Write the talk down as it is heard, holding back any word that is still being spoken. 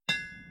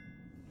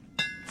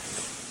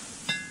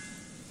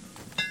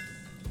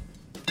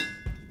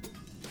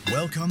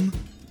Welcome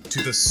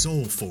to the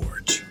Soul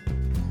Forge,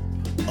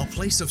 a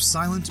place of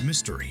silent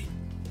mystery,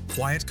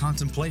 quiet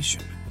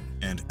contemplation,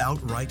 and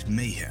outright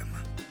mayhem.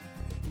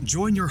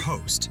 Join your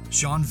host,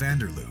 Sean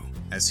Vanderloo,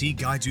 as he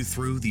guides you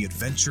through the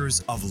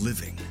adventures of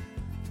living.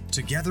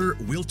 Together,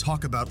 we'll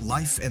talk about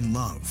life and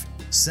love,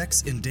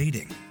 sex and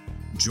dating,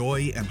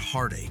 joy and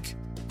heartache,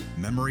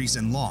 memories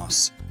and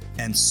loss,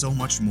 and so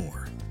much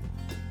more.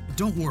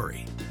 Don't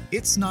worry,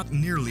 it's not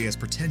nearly as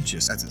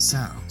pretentious as it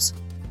sounds.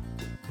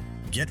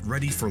 Get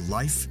ready for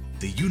life,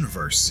 the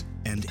universe,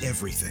 and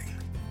everything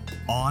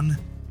on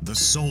the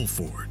Soul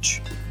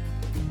Forge.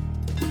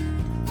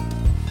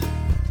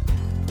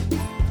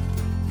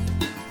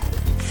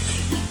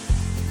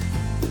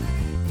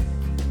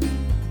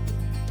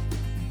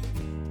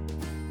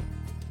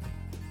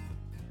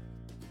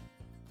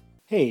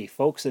 Hey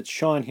folks, it's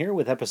Sean here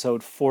with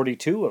episode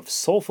 42 of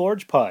Soul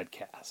Forge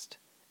Podcast.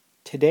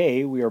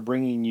 Today we are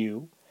bringing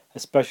you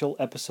a special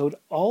episode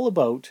all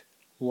about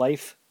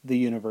life, the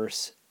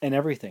universe, and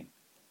everything.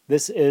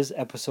 This is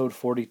episode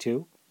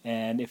 42,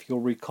 and if you'll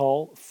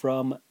recall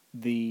from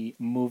the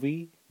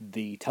movie,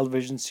 the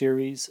television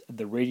series,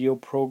 the radio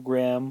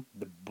program,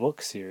 the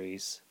book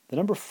series, the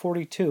number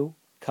 42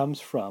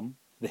 comes from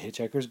The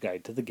Hitchhiker's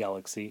Guide to the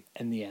Galaxy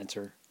and the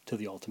answer to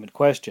the ultimate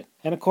question.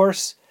 And of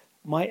course,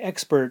 my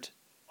expert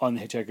on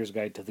The Hitchhiker's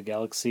Guide to the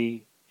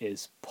Galaxy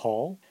is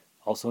Paul,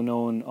 also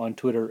known on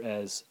Twitter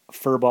as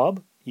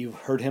Furbob. You've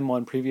heard him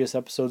on previous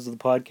episodes of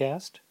the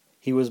podcast.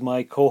 He was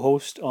my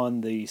co-host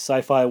on the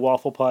Sci-Fi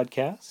Waffle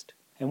podcast.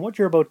 And what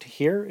you're about to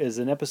hear is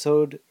an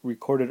episode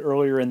recorded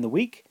earlier in the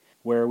week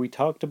where we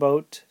talked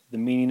about the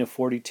meaning of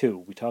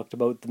 42. We talked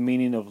about the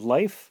meaning of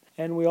life,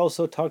 and we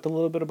also talked a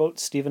little bit about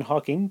Stephen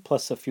Hawking,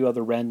 plus a few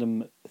other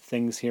random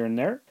things here and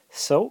there.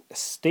 So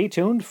stay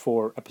tuned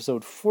for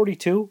episode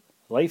 42,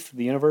 Life,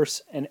 the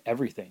Universe, and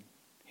Everything.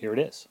 Here it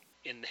is.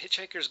 In The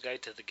Hitchhiker's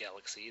Guide to the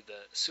Galaxy,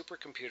 the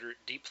supercomputer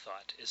Deep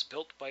Thought is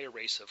built by a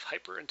race of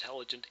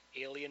hyper-intelligent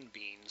alien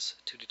beings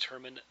to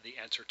determine the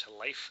answer to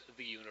life,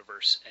 the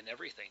universe, and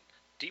everything.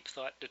 Deep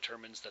Thought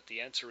determines that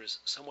the answer is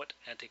somewhat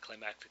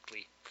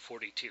anticlimactically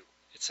 42.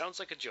 It sounds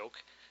like a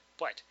joke,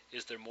 but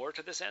is there more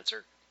to this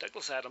answer?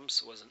 Douglas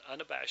Adams was an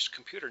unabashed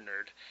computer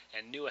nerd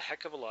and knew a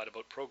heck of a lot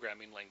about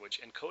programming language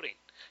and coding.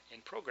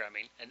 In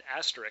programming, an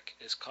asterisk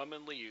is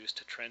commonly used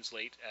to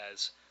translate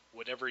as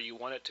whatever you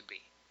want it to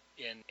be.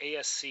 In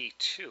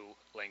ASC2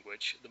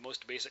 language, the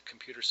most basic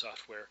computer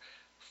software,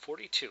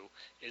 42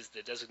 is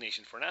the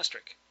designation for an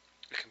asterisk.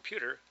 A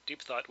computer,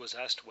 Deep Thought, was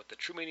asked what the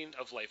true meaning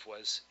of life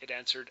was. It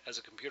answered as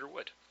a computer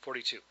would,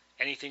 42.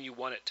 Anything you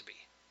want it to be.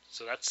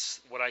 So that's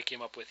what I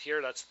came up with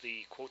here. That's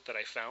the quote that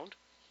I found.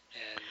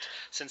 And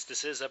since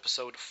this is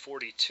episode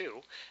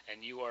 42,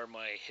 and you are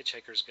my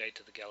Hitchhiker's Guide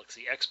to the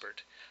Galaxy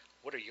expert,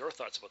 what are your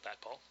thoughts about that,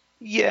 Paul?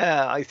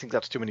 Yeah, I think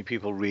that's too many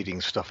people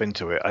reading stuff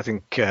into it. I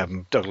think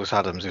Douglas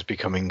Adams is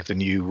becoming the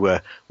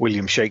new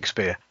William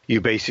Shakespeare.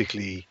 You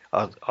basically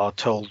are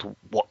told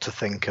what to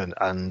think and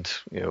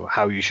you know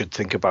how you should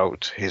think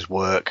about his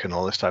work and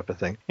all this type of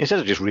thing, instead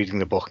of just reading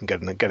the book and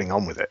getting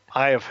on with it.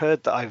 I have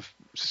heard that, I've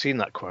seen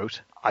that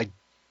quote. I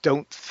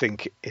don't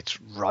think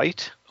it's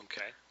right.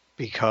 Okay.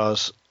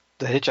 Because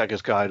The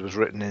Hitchhiker's Guide was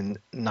written in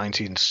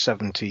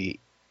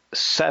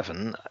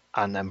 1977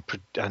 and then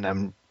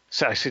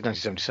I said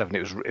 1977.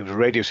 It was a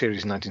radio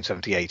series in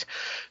 1978,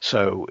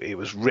 so it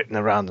was written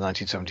around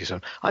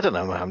 1977. I don't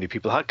know how many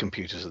people had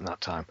computers at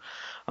that time,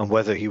 and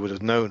whether he would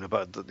have known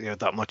about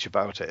that much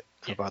about it,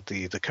 about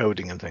the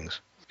coding and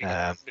things.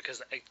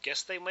 Because I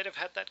guess they might have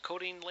had that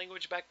coding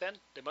language back then.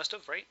 They must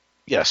have, right?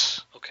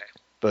 Yes. Okay.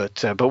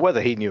 But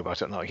whether he knew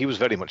about it or not, he was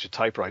very much a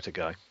typewriter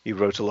guy. He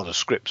wrote a lot of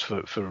scripts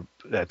for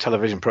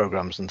television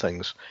programs and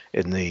things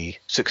in the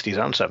 60s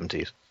and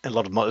 70s.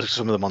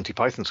 Some of the Monty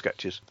Python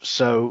sketches.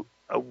 So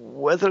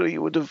whether he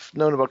would have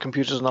known about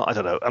computers or not, I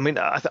don't know. I mean,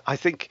 I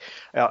think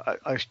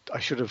I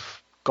should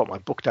have got my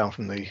book down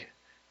from the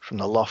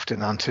loft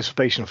in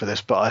anticipation for this,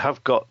 but I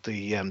have got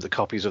the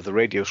copies of the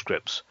radio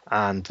scripts,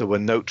 and there were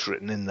notes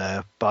written in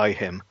there by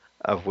him,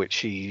 of which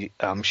he,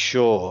 I'm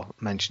sure,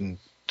 mentioned.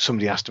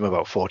 Somebody asked him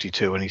about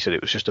 42, and he said it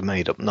was just a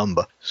made-up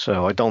number.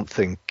 So I don't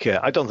think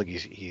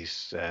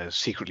he's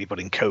secretly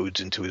putting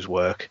codes into his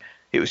work.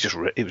 It was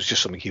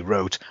just something he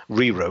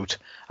rewrote,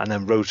 and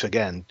then wrote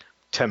again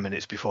 10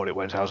 minutes before it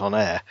went out on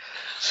air.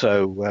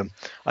 So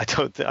I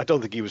don't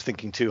think he was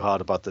thinking too hard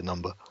about the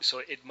number. So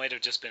it might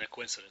have just been a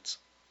coincidence.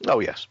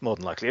 Oh yes, more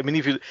than likely. I mean,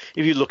 if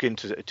you look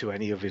into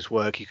any of his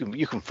work,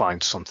 you can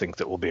find something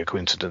that will be a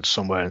coincidence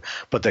somewhere,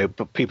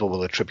 but people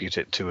will attribute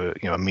it to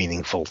a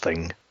meaningful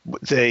thing.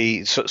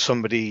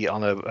 Somebody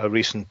on a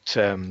recent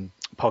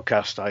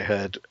podcast I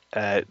heard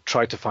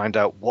tried to find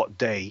out what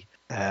day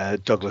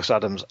Douglas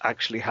Adams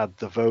actually had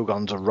the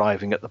Vogons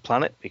arriving at the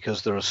planet,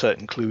 because there are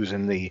certain clues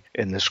in the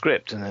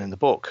script and in the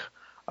book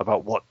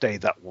about what day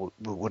that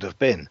would have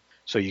been.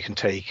 So you can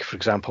take, for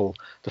example,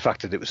 the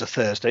fact that it was a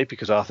Thursday,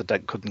 because Arthur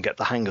Dent couldn't get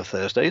the hang of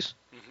Thursdays.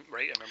 Mm-hmm,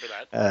 right, I remember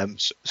that.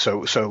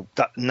 So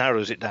that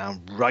narrows it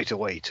down right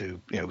away to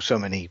so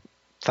many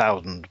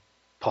thousand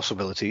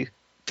possibilities.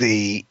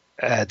 The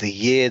the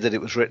year that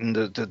it was written,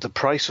 the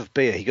price of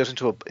beer. He goes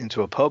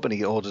into a pub and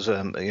he orders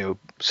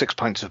 6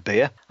 pints of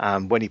beer,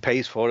 and when he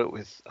pays for it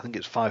with, I think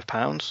it's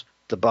 £5,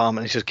 the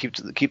barman, he says keep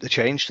the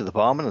change to the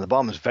barman, and the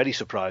barman's very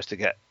surprised to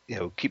get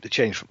keep the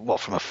change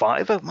from a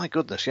fiver. My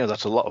goodness,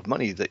 that's a lot of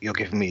money that you're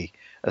giving me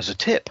as a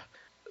tip.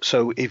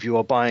 So if you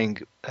are buying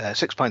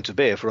 6 pints of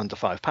beer for under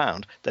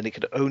 £5, then it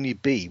could only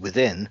be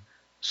within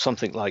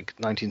something like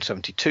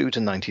 1972 to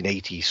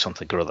 1980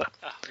 something or other.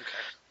 Okay.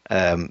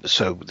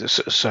 So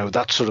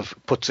that sort of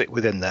puts it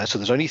within there. So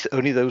there's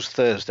only those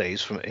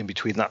Thursdays from in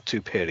between that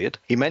two period.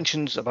 He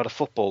mentions about a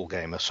football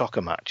game, a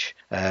soccer match,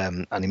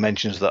 and he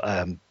mentions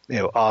that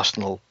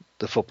Arsenal,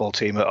 the football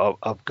team,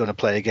 are going to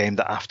play a game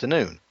that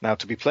afternoon. Now,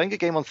 to be playing a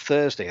game on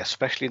Thursday,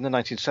 especially in the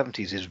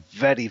 1970s, is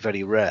very,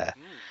 very rare.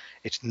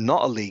 It's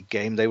not a league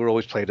game. They were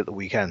always played at the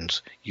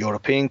weekends.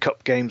 European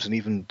Cup games and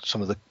even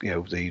some of the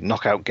the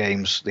knockout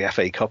games, the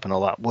FA Cup and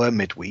all that, were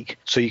midweek.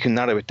 So you can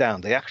narrow it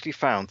down. They actually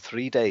found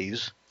 3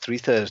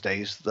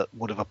 Thursdays that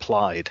would have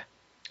applied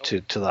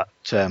to that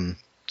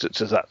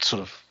to that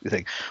sort of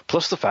thing.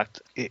 Plus the fact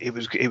it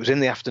was in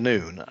the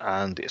afternoon,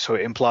 and so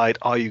it implied,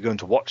 are you going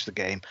to watch the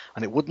game?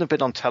 And it wouldn't have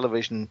been on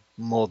television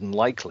more than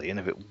likely. And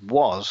if it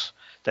was,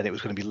 then it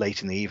was going to be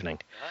late in the evening.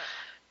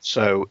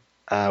 So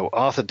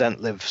Arthur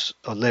Dent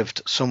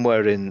lived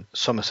somewhere in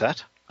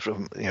Somerset,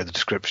 from the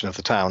description of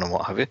the town and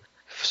what have you.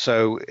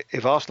 So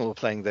if Arsenal were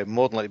playing, they'd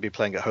more than likely be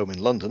playing at home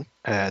in London.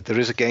 There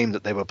is a game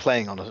that they were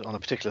playing on a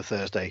particular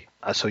Thursday,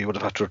 so you would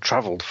have had to have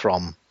travelled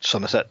from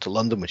Somerset to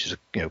London, which is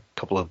a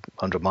couple of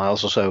 100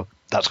 miles or so.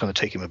 That's going to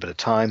take him a bit of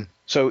time.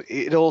 So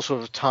it all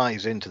sort of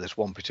ties into this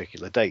one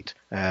particular date.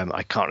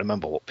 I can't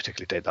remember what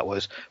particular date that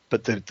was,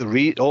 but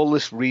all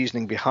this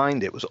reasoning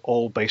behind it was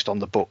all based on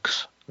the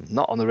books,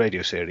 not on the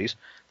radio series.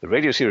 The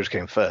radio series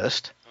came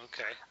first,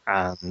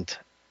 and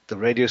the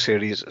radio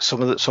series,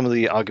 some of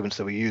the arguments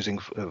they were using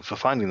for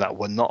finding that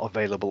were not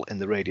available in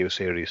the radio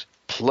series.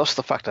 Plus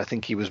the fact I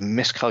think he was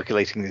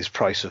miscalculating his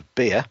price of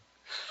beer,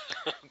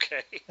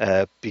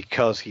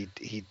 because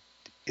the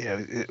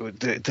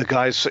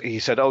guys, he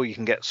said, you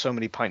can get so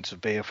many pints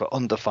of beer for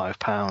under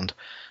 £5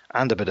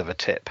 and a bit of a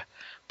tip.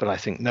 But I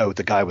think no,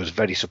 the guy was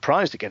very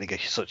surprised at getting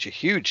such a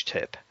huge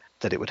tip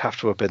that it would have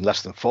to have been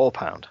less than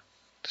 £4.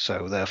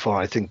 So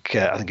therefore, I think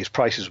his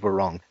prices were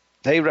wrong.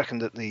 They reckon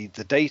that the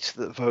date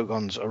that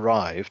Vogons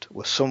arrived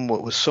was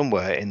somewhere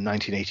in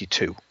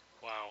 1982.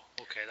 Wow.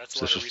 Okay, that's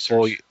a lot of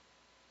research.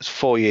 It's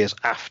 4 years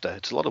after.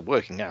 It's a lot of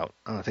working out,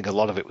 and I think a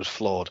lot of it was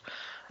flawed.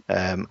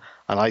 And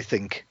I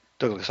think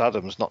Douglas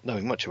Adams, not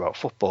knowing much about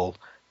football,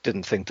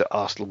 didn't think that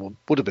Arsenal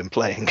would have been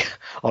playing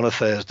on a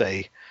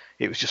Thursday.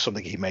 It was just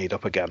something he made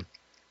up again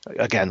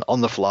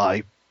on the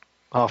fly,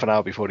 half an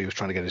hour before he was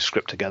trying to get his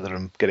script together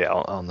and get it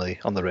out on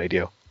the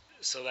radio.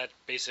 So that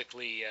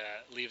basically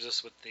leaves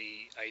us with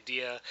the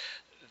idea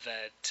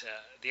that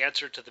the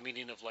answer to the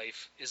meaning of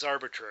life is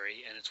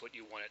arbitrary, and it's what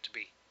you want it to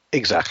be.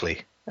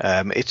 Exactly.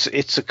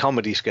 It's a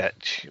comedy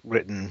sketch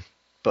written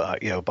by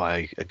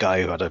a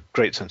guy who had a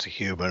great sense of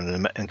humour and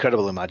an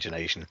incredible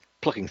imagination,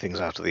 plucking things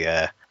out of the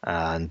air.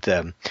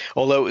 And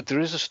although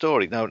there is a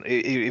story now,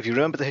 if you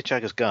remember The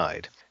Hitchhiker's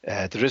Guide,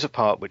 there is a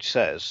part which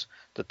says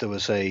that there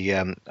was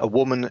a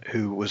woman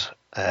who was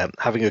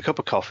having a cup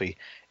of coffee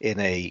in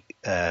a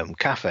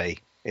cafe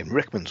in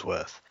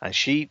Rickmansworth, and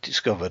she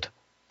discovered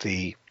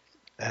the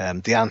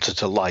answer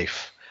to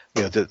life.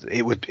 That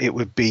it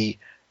would be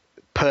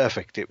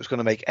perfect. It was going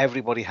to make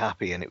everybody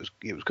happy, and it was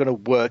going to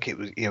work. It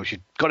was she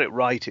got it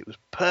right. It was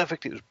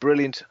perfect. It was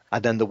brilliant.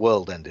 And then the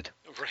world ended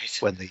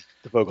when the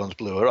Vogons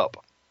blew her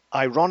up.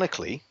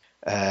 Ironically,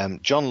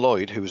 John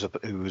Lloyd, who was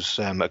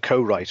a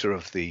co-writer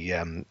of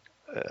the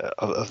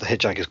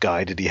Hitchhiker's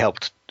Guide, and he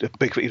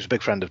was a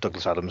big friend of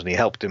Douglas Adams, and he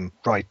helped him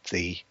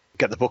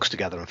get the books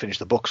together and finish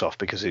the books off,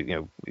 because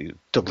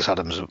Douglas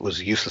Adams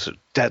was useless at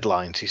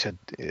deadlines. He said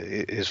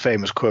his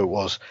famous quote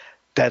was,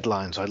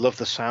 "Deadlines, I love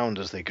the sound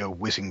as they go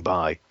whizzing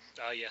by."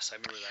 Yes, I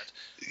remember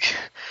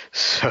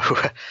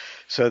that.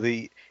 So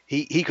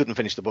he couldn't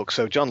finish the book,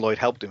 so John Lloyd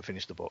helped him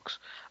finish the books,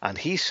 and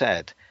he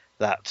said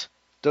that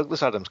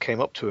Douglas Adams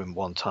came up to him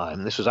one time,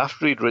 and this was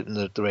after he'd written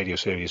the radio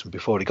series and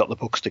before he got the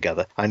books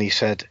together, and he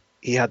said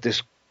it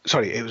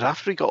was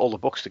after he got all the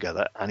books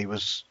together, and he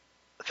was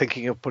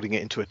thinking of putting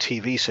it into a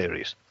TV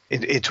series,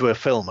 into a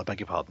film, I beg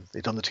your pardon.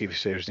 They'd done the TV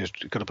series and he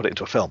was going to put it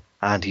into a film.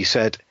 And he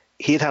said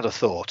he'd had a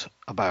thought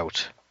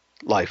about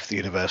life, the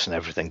universe and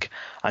everything,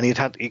 and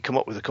he'd come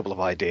up with a couple of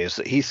ideas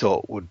that he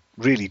thought would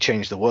really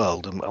change the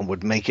world and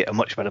would make it a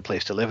much better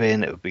place to live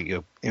in. It would be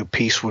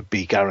peace would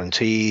be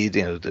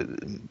guaranteed,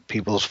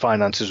 people's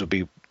finances would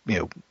be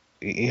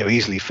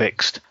easily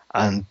fixed.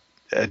 And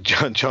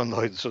John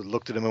Lloyd sort of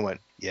looked at him and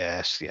went,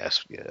 yes,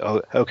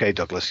 oh, okay,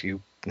 Douglas,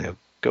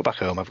 go back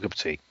home, have a cup of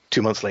tea.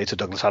 2 months later,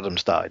 Douglas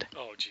Adams died.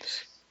 Oh,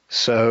 jeez.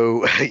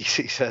 So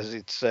he says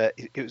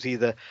it was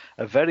either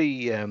a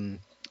very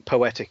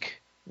poetic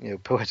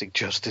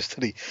justice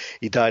that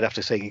he died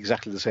after saying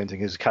exactly the same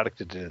thing his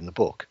character did in the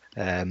book.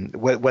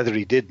 Whether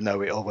he did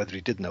know it or whether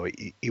he did know it,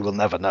 he will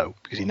never know,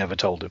 because he never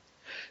told him.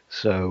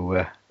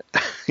 So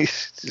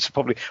He's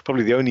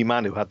probably the only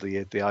man who had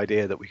the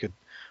idea that we could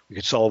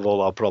solve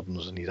all our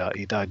problems, and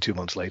he died 2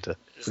 months later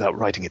without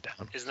writing it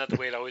down. Isn't that the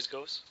way it always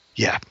goes?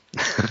 Yeah.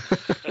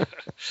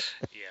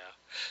 Yeah.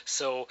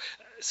 So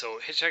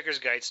Hitchhiker's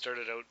Guide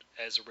started out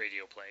as a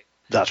radio play.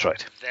 That's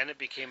right. Then it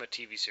became a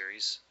TV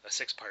series, a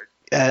 6-part.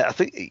 I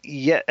think,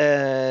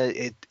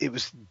 it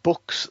was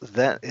books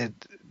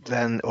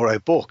then or a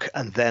book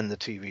and then the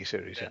TV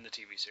series. Then the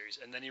TV series,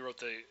 and then he wrote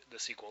the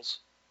sequels.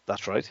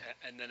 That's right.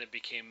 And then it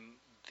became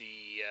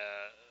the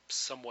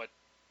somewhat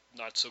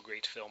not so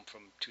great film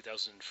from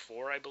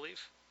 2004, I believe.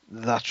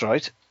 That's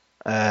right.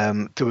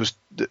 There was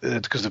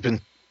because there've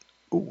been.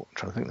 Oh, I'm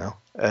trying to think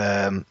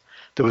now.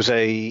 There was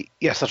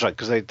yes, that's right,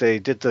 because they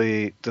did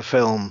the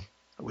film,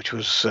 which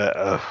was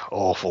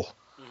awful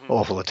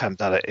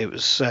attempt at it. It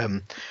was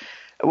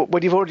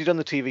when you've already done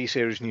the TV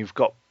series and you've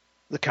got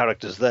the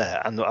characters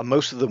there, and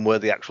most of them were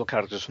the actual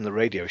characters from the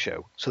radio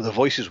show, so the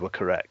voices were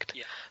correct.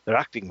 Yeah. Their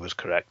acting was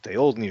correct. They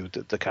all knew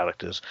the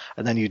characters,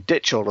 and then you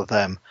ditch all of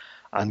them,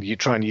 and you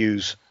try and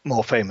use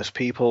more famous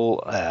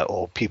people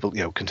or people,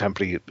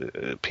 contemporary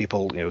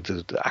people,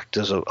 the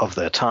actors of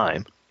their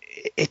time.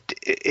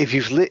 If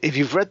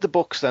you've read the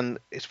books, then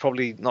it's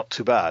probably not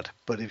too bad.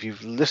 But if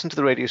you've listened to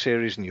the radio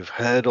series and you've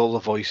heard all the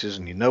voices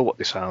and you know what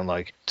they sound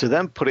like, to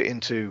then put it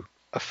into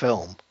a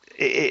film,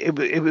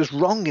 it was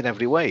wrong in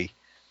every way.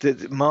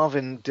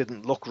 Marvin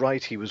didn't look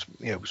right. He was,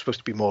 supposed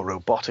to be more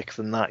robotic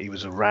than that. He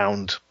was a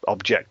round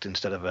object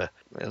instead of a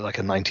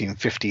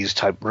 1950s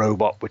type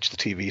robot, which the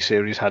TV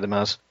series had him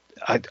as.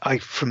 I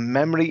from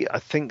memory, I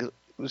think,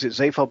 was it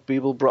Zaphod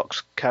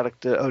Beeblebrock's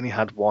character only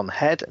had one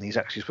head, and he's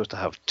actually supposed to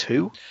have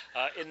two?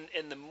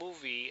 In the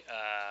movie,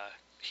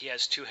 he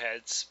has two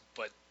heads,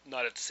 but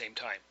not at the same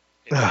time.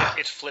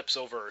 It flips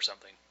over or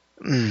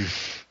something.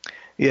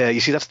 Yeah, you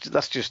see,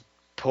 that's just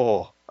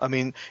poor. I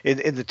mean,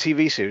 in the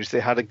TV series, they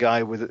had a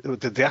guy with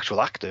the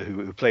actual actor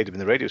who played him in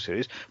the radio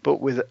series,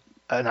 but with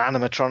an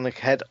animatronic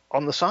head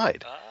on the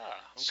side. Okay.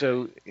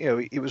 So,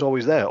 it was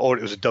always there. Or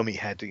it was a dummy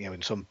head,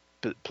 in some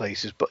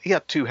places. But he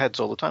had two heads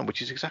all the time,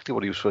 which is exactly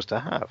what he was supposed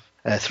to have.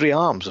 3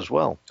 arms as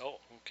well. Oh,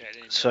 okay. I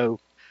didn't know. So,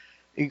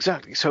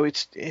 exactly. So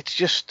it's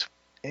just...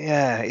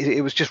 Yeah,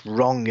 it was just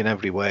wrong in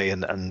every way,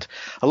 and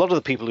a lot of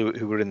the people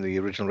who were in the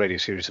original radio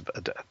series,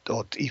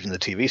 or even the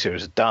TV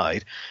series, had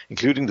died,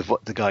 including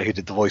the guy who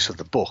did the voice of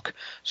the book.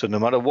 So no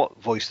matter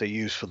what voice they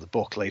used for the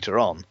book later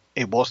on,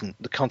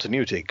 the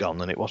continuity had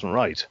gone, and it wasn't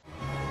right.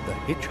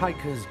 The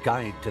Hitchhiker's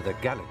Guide to the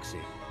Galaxy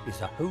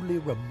is a wholly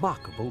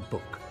remarkable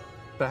book.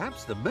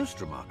 Perhaps the most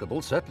remarkable,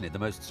 certainly the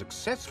most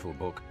successful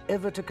book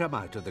ever to come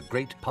out of the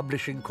great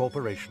publishing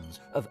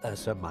corporations of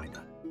Ursa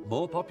Minor.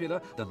 More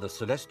popular than the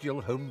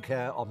Celestial Home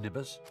Care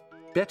Omnibus,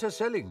 better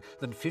selling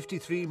than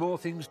 53 More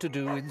Things to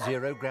Do in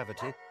Zero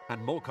Gravity,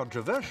 and more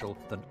controversial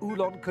than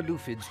Oolon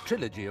Kalufid's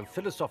trilogy of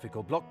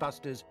philosophical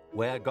blockbusters,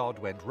 Where God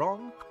Went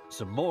Wrong,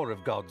 Some More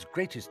of God's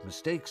Greatest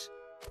Mistakes,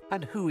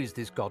 and Who Is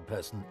This God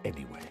Person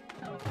Anyway?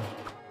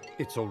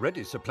 It's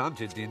already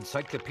supplanted the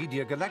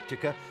Encyclopedia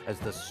Galactica as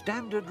the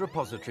standard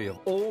repository of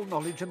all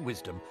knowledge and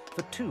wisdom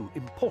for 2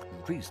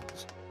 important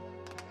reasons.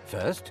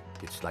 First,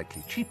 it's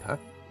slightly cheaper,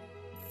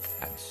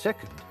 and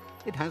second,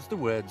 it has the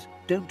words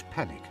 "Don't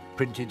Panic"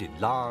 printed in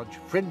large,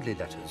 friendly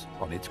letters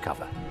on its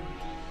cover.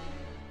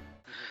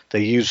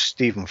 They used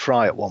Stephen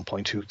Fry at one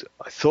point, who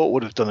I thought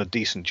would have done a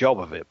decent job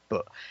of it,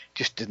 but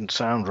just didn't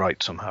sound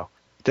right somehow.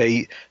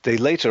 They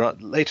later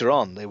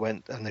on they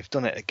went, and they've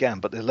done it again,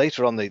 but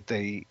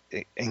they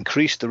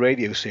increased the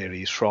radio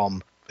series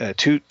from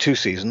 2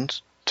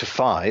 seasons to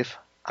 5.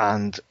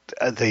 And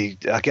they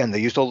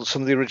used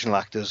some of the original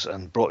actors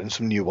and brought in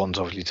some new ones,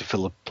 obviously, to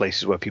fill the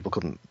places where people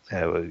couldn't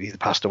either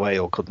passed away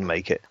or couldn't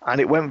make it.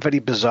 And it went very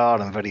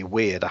bizarre and very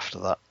weird after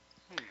that.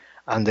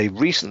 And they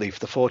recently,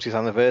 for the 40th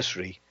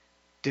anniversary,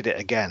 did it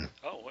again.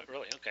 Oh,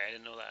 really? Okay, I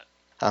didn't know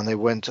that. And they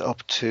went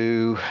up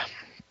to,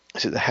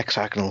 is it the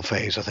hexagonal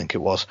phase? I think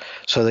it was.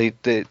 So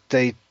they've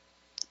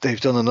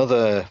done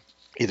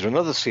either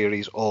another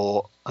series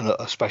or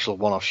a special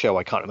one-off show.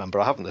 I can't remember.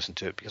 I haven't listened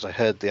to it because I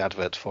heard the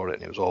adverts for it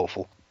and it was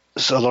awful.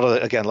 So a lot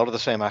of the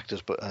same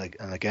actors, but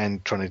and again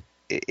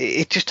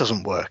it just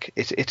doesn't work.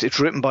 It's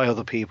written by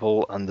other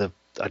people, and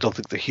I don't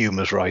think the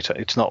humour's right.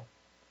 It's not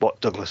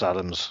what Douglas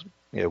Adams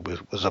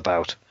was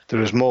about.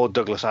 There is more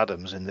Douglas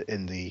Adams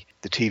in the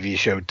TV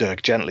show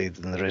Dirk Gently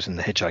than there is in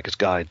the Hitchhiker's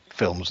Guide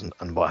films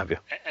and what have you.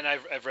 And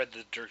I've read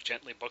the Dirk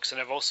Gently books,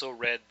 and I've also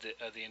read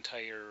the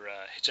entire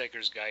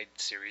Hitchhiker's Guide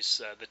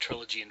series, the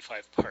trilogy in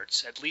 5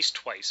 parts, at least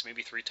twice,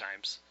 maybe 3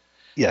 times.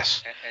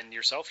 Yes. And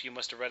yourself, you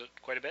must have read it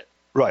quite a bit.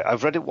 Right,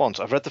 I've read it once.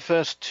 I've read the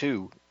first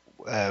 2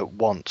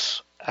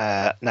 once.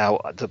 Now,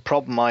 the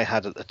problem I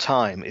had at the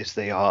time is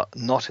they are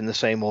not in the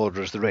same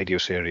order as the radio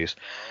series.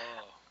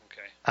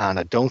 And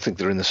I don't think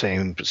they're in the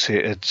same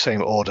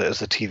order as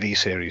the TV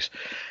series.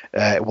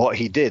 What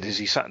he did is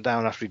he sat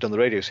down after he'd done the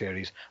radio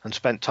series and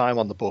spent time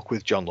on the book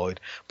with John Lloyd,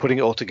 putting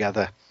it all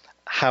together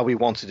how he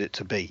wanted it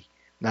to be.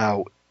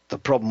 Now, the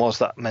problem was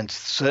that meant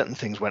certain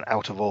things went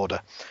out of order.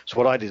 So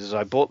what I did is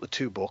I bought the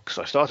 2 books,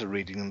 I started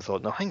reading them and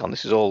thought, no, hang on,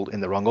 this is all in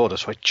the wrong order.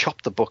 So I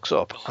chopped the books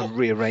up and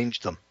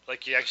rearranged them.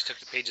 Like you actually took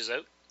the pages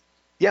out?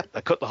 Yeah,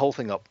 I cut the whole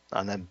thing up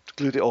and then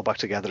glued it all back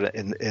together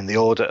in the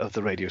order of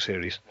the radio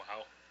series.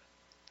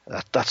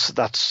 Wow.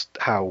 That's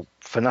how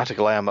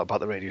fanatical I am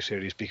about the radio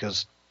series,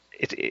 because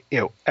it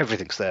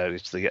everything's there.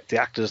 It's the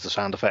actors, the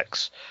sound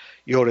effects,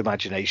 your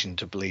imagination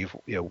to believe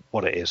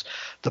what it is.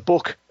 The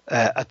book,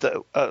 like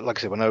I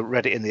said, when I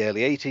read it in the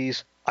early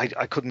 80s, I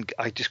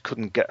just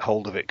couldn't get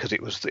hold of it because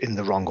it was in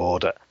the wrong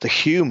order. The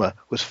humor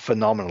was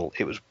phenomenal.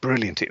 It was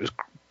brilliant. It was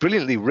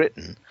brilliantly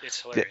written.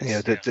 It's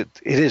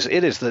hilarious.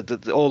 It is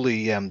all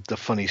the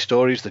funny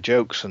stories, the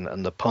jokes,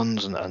 and the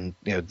puns, and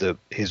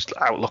his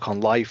outlook on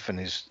life and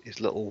his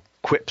little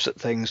quips at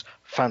things.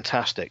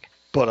 Fantastic.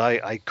 But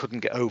I couldn't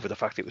get over the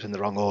fact it was in the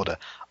wrong order.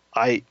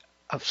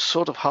 I've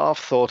sort of half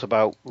thought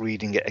about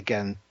reading it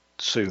again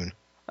soon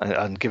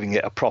and giving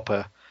it a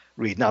proper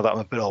read. Now that I'm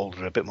a bit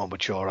older, a bit more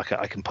mature,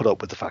 I can put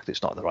up with the fact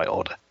it's not in the right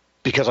order,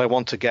 because I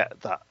want to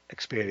get that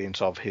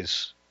experience of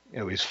his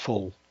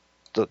full,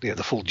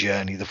 the full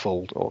journey, the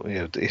full,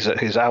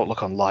 his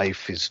outlook on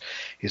life, his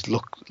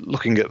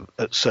looking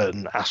at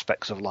certain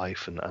aspects of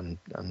life and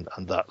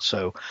that.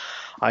 So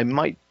I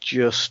might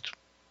just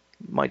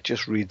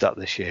read that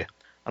this year.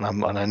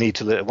 And I need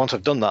to. Once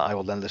I've done that, I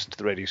will then listen to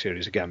the radio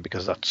series again,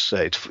 because that's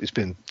it's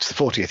the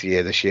 40th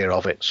year this year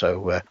of it,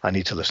 so I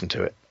need to listen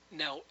to it.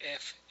 Now,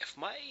 if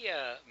my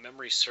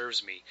memory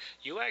serves me,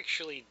 you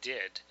actually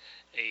did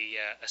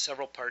a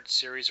several-part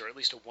series, or at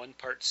least a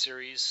one-part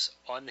series,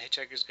 on the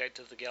Hitchhiker's Guide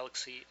to the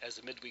Galaxy as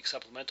a midweek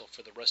supplemental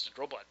for the Rusted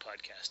Robot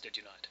podcast, did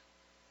you not?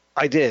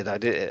 I did. I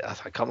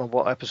can't remember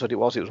what episode it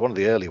was. It was one of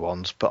the early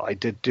ones, but I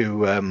did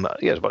do.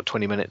 It was about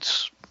 20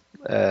 minutes.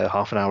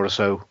 Half an hour or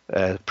so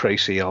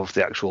précis of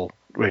the actual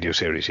radio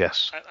series.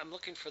 Yes, I'm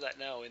looking for that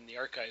now in the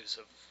archives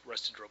of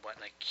Rusted Robot,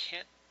 and I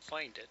can't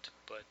find it.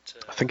 But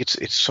I think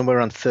it's somewhere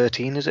around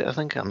 13. Is it? I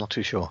think I'm not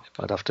too sure.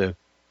 I'd have to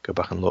go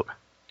back and look.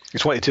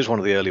 It is one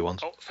of the early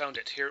ones. Oh, found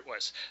it. Here it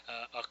was.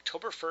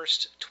 October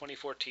 1st,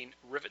 2014,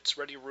 Rivets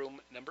Ready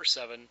Room number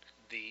 7,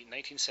 the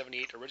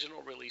 1978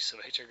 original release of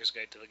A Hitchhiker's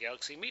Guide to the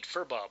Galaxy. Meet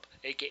Furbob,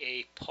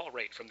 a.k.a. Paul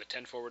Wright from the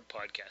 10 Forward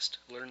podcast.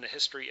 Learn the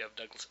history of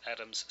Douglas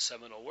Adams'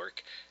 seminal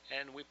work,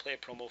 and we play a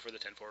promo for the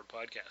 10 Forward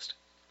podcast.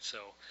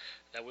 So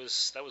that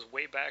was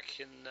way back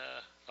in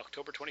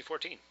October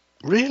 2014.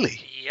 Really?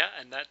 Yeah,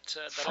 and that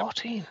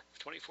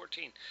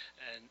 2014.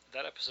 And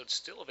that episode's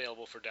still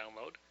available for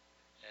download.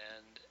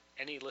 And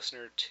any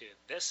listener to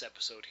this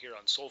episode here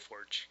on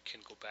SoulForge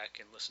can go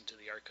back and listen to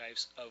the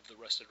archives of the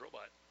Rusted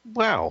Robot.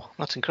 Wow,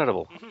 that's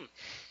incredible. Mm-hmm.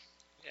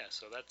 Yeah,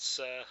 so that's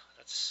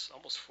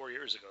almost 4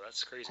 years ago.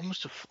 That's crazy.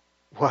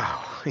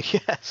 Wow.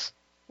 Yes.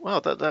 Wow,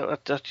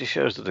 that just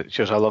shows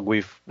how long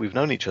we've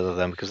known each other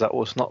then, because that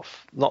was not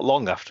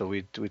long after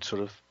we'd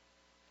sort of,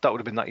 that would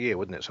have been that year,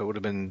 wouldn't it? So it would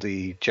have been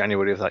the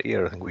January of that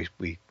year. I think we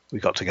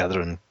got together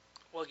and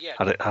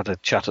had a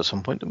chat at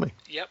some point, didn't we?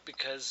 Yep,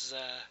 because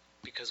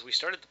we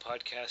started the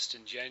podcast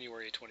in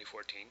January of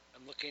 2014.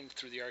 I'm looking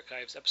through the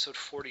archives. Episode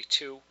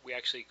 42, we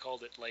actually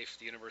called it Life,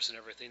 the Universe, and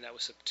Everything. That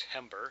was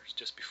September,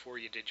 just before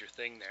you did your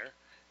thing there.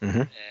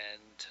 Mm-hmm.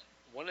 And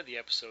one of the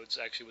episodes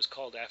actually was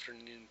called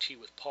Afternoon Tea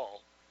with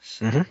Paul,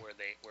 so mm-hmm. where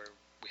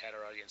we had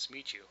our audience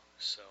meet you.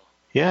 So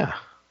yeah.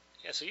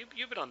 So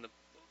you've been on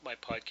my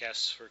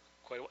podcasts for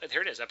quite a while.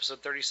 Here it is,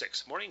 episode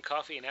 36, Morning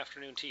Coffee and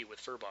Afternoon Tea with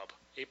Furbob,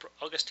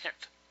 August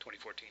 10th,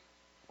 2014.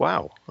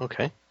 Wow.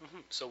 Okay.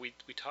 Mm-hmm. So we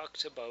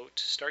talked about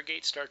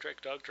Stargate, Star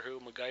Trek, Doctor Who,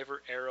 MacGyver,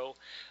 Arrow,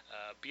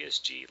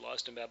 BSG,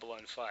 Lost in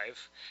Babylon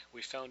 5.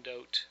 We found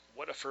out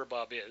what a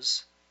Furbob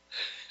is,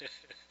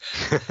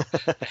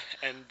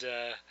 and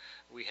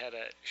we had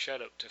a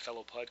shout out to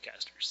fellow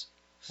podcasters.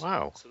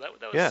 Wow. So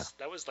that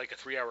was like a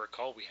 3-hour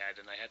call we had,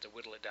 and I had to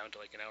whittle it down to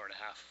like an hour and a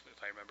half,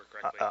 if I remember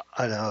correctly.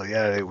 I know,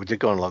 yeah, we did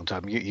go on a long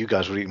time. You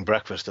guys were eating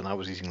breakfast, and I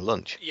was eating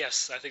lunch.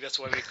 Yes, I think that's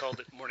why we called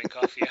it morning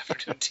coffee,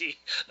 afternoon tea.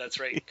 That's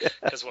right,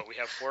 because we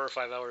have 4 or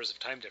 5 hours of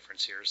time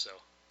difference here, so.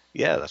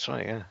 Yeah, that's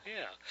right, yeah.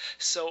 Yeah.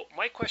 So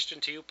my question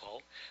to you,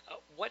 Paul,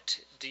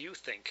 what do you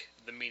think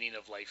the meaning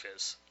of life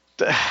is?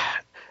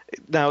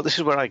 Now, this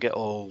is where I get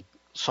all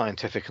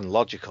scientific and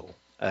logical.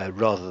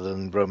 Rather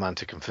than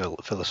romantic and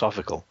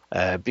philosophical,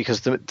 because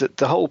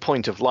the whole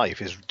point of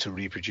life is to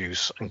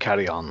reproduce and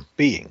carry on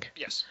being.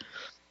 Yes.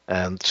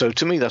 So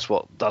to me, that's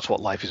what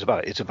life is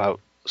about. It's about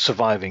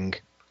surviving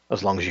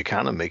as long as you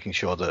can and making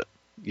sure that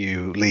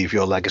you leave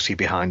your legacy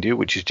behind you,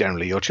 which is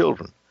generally your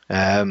children,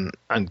 and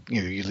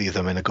you leave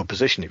them in a good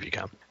position if you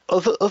can.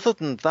 Other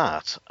than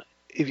that,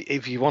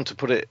 if you want to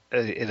put it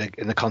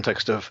in the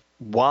context of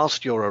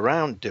whilst you're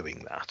around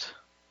doing that,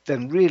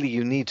 then really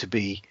you need to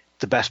be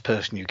the best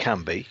person you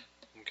can be.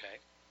 Okay.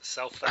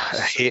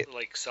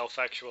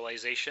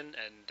 Self-actualization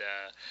and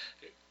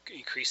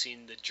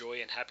increasing the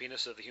joy and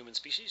happiness of the human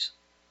species?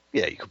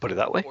 Yeah, you could put it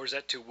that way. Or is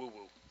that too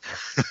woo-woo?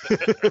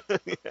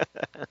 Yeah.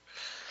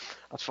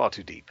 That's far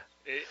too deep.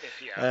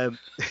 Yeah.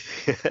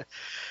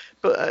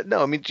 But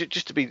no, I mean,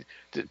 just to be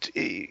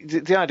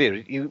the idea,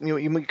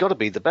 you got to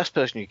be the best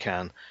person you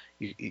can.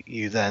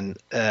 You then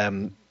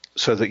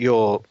so that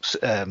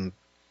the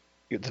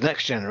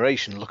next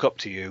generation look up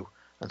to you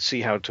and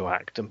see how to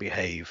act and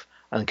behave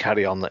and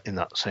carry on in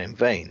that same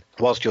vein.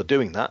 Whilst you're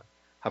doing that,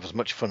 have as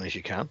much fun as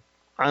you can.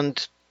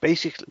 And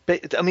basically,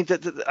 I mean,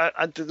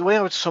 the way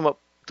I would sum up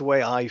the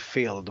way I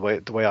feel, the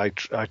way I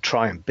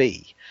try and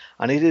be,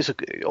 and it is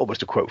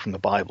almost a quote from the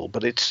Bible,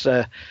 but it's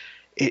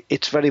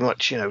very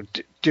much,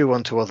 do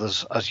unto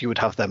others as you would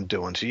have them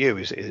do unto you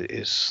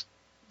is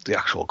the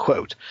actual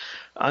quote.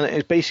 And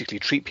it basically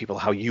treat people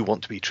how you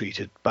want to be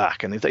treated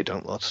back. And if they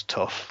don't, well, that's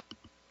tough.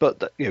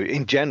 But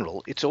in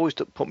general, it's always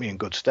to put me in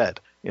good stead.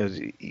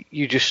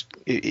 You just,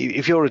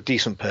 if you're a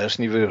decent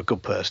person, if you're a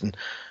good person,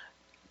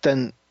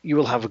 then you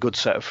will have a good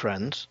set of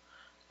friends,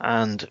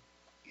 and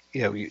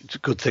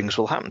good things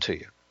will happen to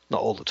you.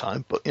 Not all the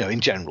time, but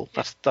in general,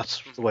 that's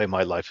the way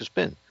my life has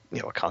been.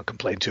 I can't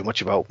complain too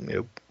much about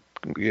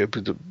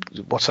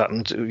what's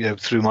happened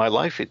through my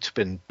life. It's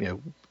been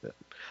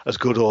as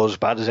good or as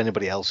bad as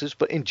anybody else's,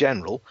 but in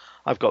general,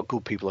 I've got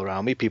good people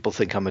around me. People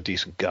think I'm a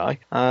decent guy,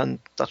 and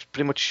that's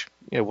pretty much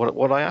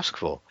what I ask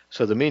for.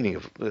 So the meaning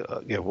of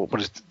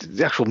what is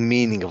the actual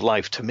meaning of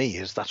life to me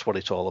is that's what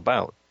it's all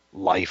about.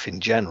 Life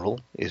in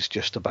general is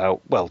just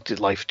about, well,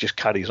 life just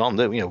carries on.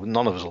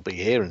 None of us will be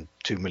here in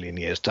 2 million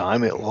years'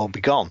 time. It'll all be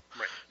gone.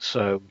 Right.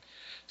 So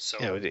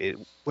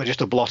we're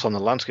just a blot on the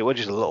landscape. We're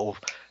just a little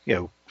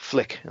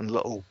flick and a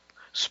little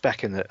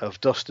speck of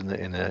dust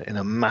in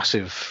a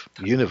massive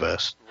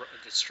universe.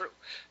 That's true.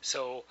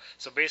 So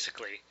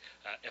basically,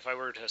 if I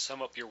were to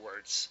sum up your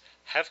words,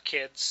 have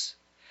kids,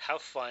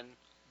 have fun,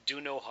 do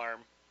no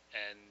harm,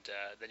 and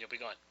then you'll be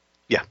gone.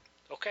 Yeah.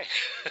 Okay.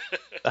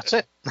 That's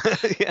it.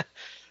 Yeah.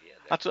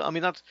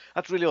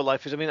 That's really all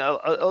life is. I mean,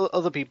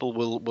 other people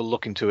will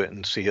look into it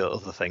and see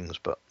other things,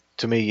 but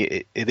to me,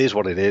 it is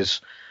what it is.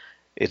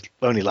 It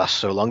only lasts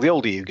so long. The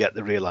older you get,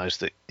 the realize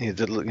that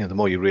the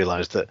more you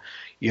realize that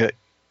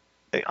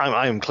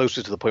I am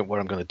closer to the point where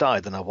I'm going to die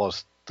than I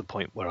was the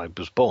point where I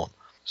was born.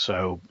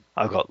 So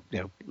I've got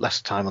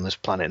less time on this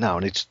planet now,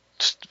 and it's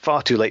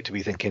far too late to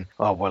be thinking,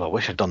 oh well, I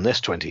wish I'd done this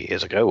 20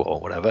 years ago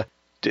or whatever.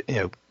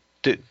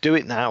 Do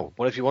it now.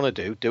 Whatever you want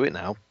to do it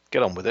now.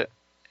 Get on with it.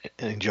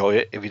 Enjoy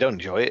it. If you don't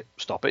enjoy it,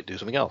 stop it. Do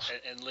something else.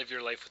 And live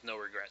your life with no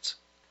regrets.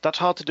 That's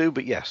hard to do,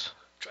 but yes.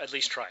 At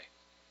least try.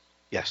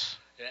 Yes.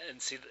 And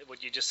see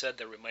what you just said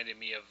there reminded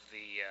me of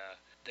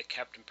the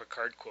Captain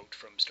Picard quote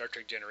from Star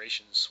Trek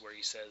Generations, where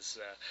he says,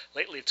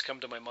 "Lately, it's come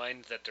to my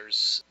mind that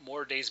there's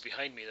more days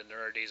behind me than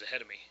there are days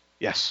ahead of me."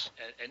 Yes.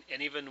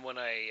 And even when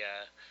I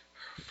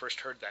first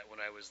heard that when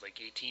I was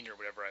like 18 or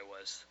whatever I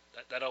was,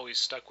 that always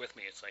stuck with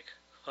me. It's like,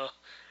 huh,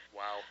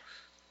 wow.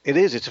 It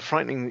is. It's a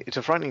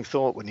frightening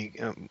thought when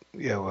I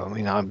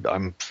mean,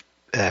 I'm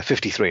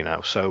 53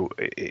 now, so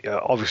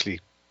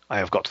obviously I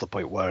have got to the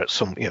point where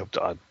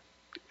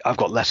I've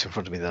got less in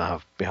front of me than I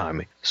have behind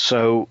me.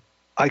 So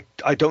I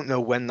don't know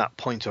when that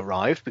point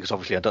arrived, because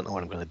obviously I don't know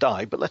when I'm going to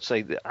die. But let's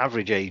say the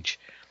average age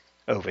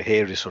over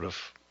here is sort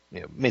of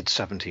mid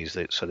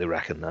 70s, so they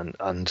reckon,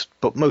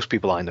 but most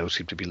people I know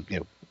seem to be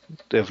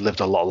they've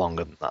lived a lot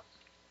longer than that.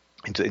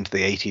 Into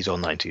the 80s or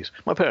 90s.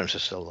 My parents are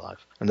still alive,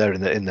 and they're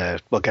in their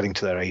getting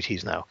to their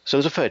 80s now. So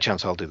there's a fair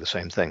chance I'll do the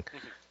same thing.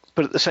 Mm-hmm.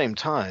 But at the same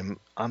time,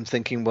 I'm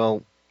thinking,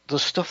 well,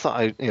 there's stuff that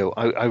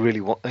I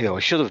really want. I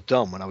should have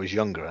done when I was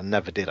younger and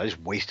never did. I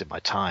just wasted my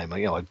time.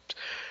 I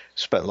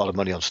spent a lot of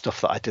money on stuff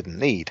that I didn't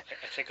need.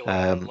 I think a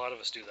lot of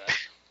us do that.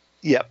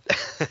 Yep.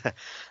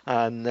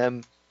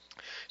 And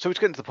so it's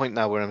getting to the point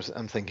now where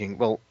I'm thinking,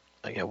 well,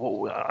 I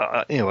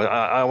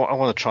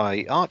want to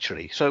try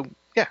archery. So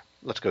yeah,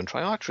 let's go and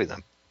try archery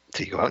then.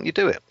 So you go out and you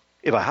do it.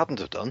 If I hadn't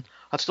have done,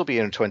 I'd still be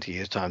here in 20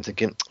 years' time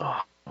thinking,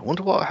 oh, I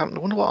wonder what happened.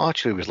 I wonder what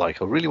archery was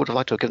like. I really would have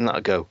liked to have given that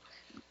a go.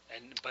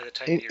 And by the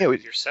time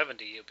you're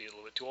 70, you'll be a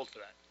little bit too old for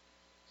that.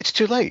 It's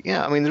too late.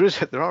 Yeah, I mean,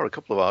 there are a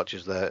couple of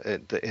archers there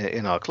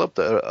in our club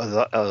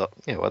that are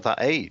at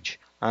that age,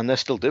 and they're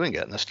still doing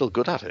it and they're still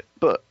good at it.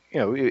 But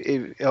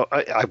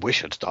I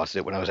wish I'd started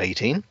it when I was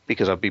 18,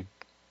 because I'd be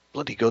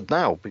bloody good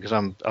now, because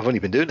I've only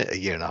been doing it a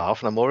year and a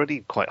half and I'm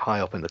already quite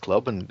high up in the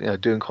club and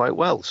doing quite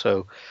well.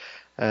 So.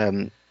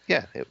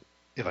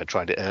 If I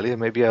tried it earlier,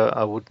 maybe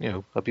I would,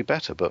 I'd be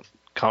better. But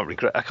I can't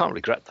regret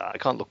that. I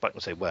can't look back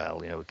and say,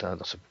 well,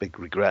 that's a big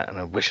regret, and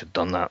I wish I'd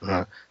done that.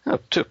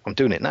 I'm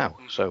doing it now.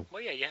 So.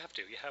 Well, yeah, you have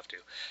to,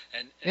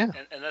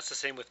 and that's the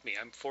same with me.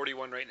 I'm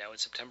 41 right now. In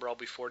September, I'll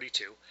be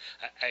 42.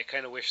 I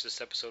kind of wish this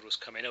episode was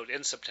coming out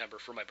in September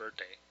for my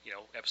birthday.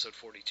 Episode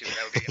 42.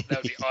 That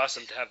would be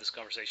awesome to have this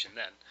conversation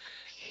then.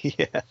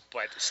 Yeah.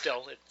 But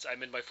still,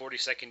 I'm in my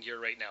 42nd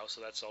year right now, so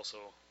that's also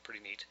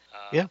pretty neat.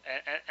 Yeah.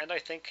 And I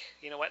think,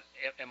 what?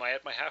 Am I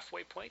at my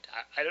halfway point?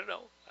 I don't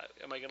know.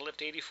 Am I going to live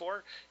to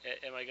 84?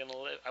 Am I going to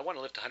live? I want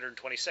to live to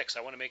 126.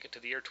 I want to make it to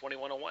the year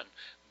 2101.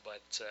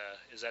 But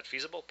is that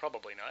feasible?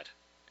 Probably not.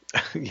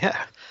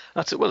 Yeah,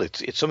 that's it. Well,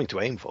 it's something to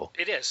aim for.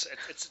 It is.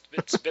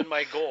 It's been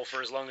my goal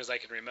for as long as I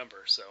can remember.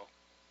 So.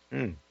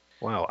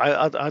 Wow,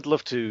 I'd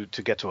love to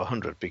get to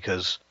 100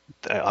 because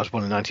I was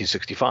born in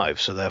 1965,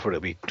 so therefore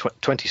it'll be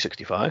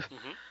 2065.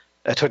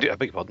 Mm-hmm. 20, I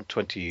beg your pardon,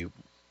 20.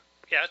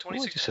 Yeah, What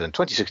did you 2060. say then?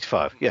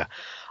 2065, yeah.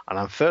 And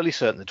I'm fairly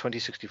certain that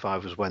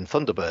 2065 was when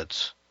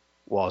Thunderbirds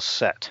was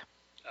set.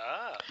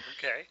 Ah,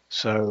 okay.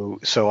 So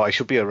I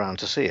should be around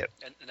to see it.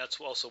 And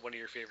that's also one of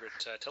your favorite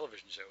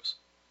television shows.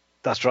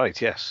 That's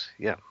right. Yes.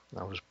 Yeah.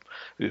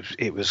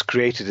 It was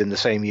created in the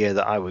same year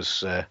that I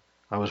was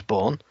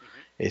born.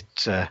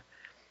 Mm-hmm.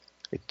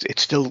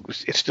 It's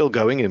still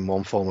going in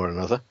one form or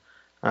another,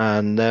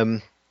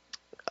 and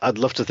I'd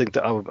love to think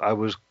that I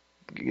was,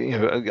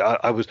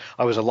 I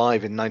was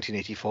alive in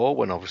 1984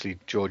 when obviously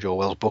George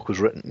Orwell's book was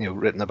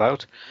written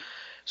about.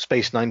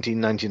 Space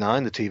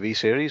 1999, the TV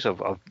series.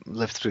 I've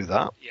lived through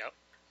that. Yeah.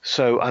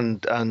 So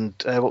and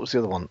what was the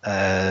other one?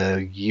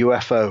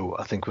 UFO,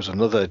 I think, was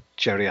another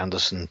Jerry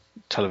Anderson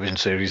television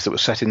series that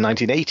was set in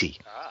 1980.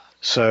 Ah.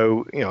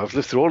 So I've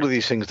lived through all of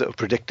these things that have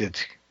predicted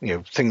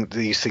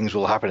these things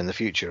will happen in the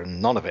future,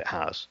 and none of it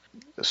has.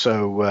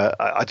 So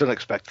I don't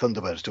expect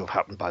Thunderbirds to have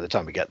happened by the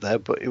time we get there,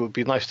 but it would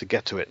be nice to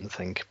get to it and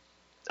think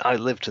I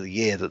lived to the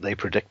year that they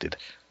predicted.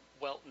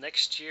 Well,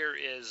 next year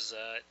is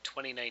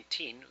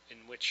 2019, in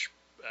which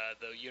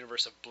the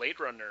universe of Blade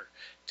Runner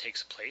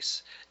takes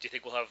place. Do you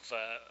think we'll have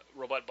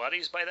robot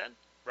bodies by then?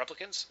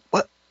 Replicants?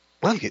 Well,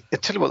 I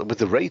tell you what, with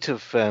the rate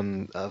of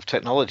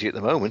technology at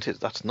the moment,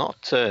 that's not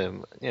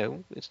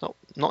it's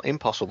not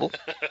impossible.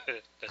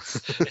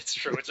 It's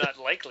true. It's not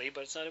likely,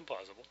 but it's not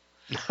impossible.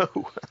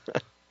 No,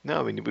 no.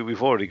 I mean,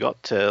 we've already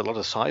got a lot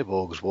of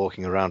cyborgs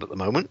walking around at the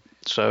moment,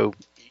 so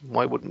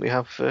why wouldn't we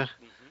have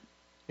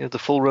the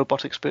full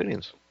robot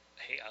experience?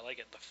 Hey, I like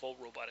it. The full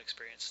robot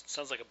experience. It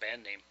sounds like a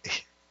band name.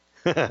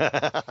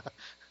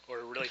 Or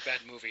a really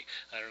bad movie.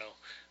 I don't know.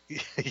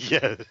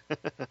 Yeah.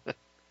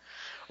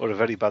 Or a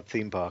very bad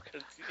theme park.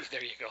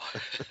 There you go.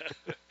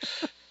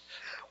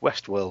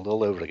 Westworld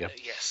all over again.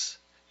 Yes.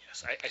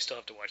 I still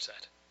have to watch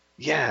that.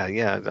 Yeah.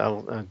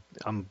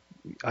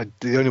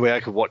 The only way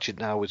I could watch it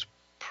now is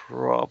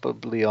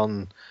probably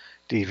on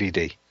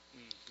DVD.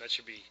 That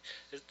should be.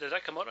 Did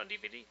that come out on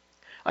DVD?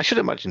 I should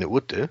imagine it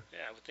would do.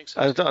 Yeah, I would think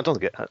so. I don't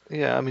think it.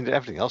 Yeah, I mean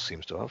everything else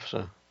seems to have.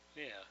 So.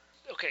 Yeah.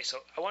 Okay, so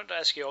I wanted to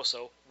ask you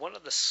also. One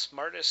of the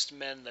smartest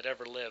men that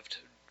ever lived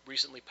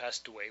recently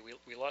passed away.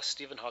 We lost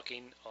Stephen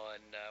Hawking on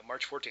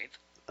March 14th.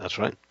 That's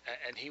right.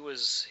 And he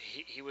was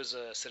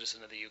a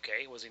citizen of the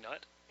UK, was he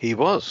not? He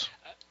was.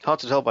 Hard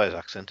to tell by his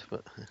accent,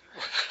 but.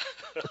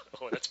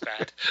 Oh, that's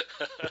bad.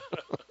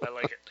 I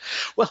like it.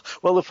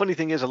 Well, the funny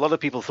thing is, a lot of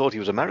people thought he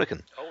was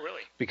American. Oh,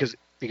 really? Because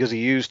he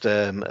used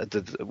one of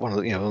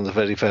the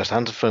very first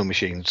answerphone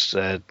machines.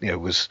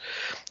 Was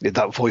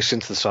that voice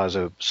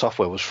synthesizer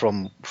software was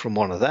from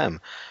one of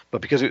them,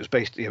 but because it was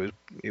based, it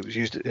was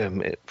used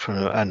from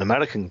an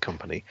American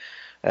company.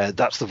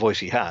 That's the voice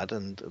he had,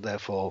 and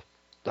therefore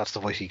that's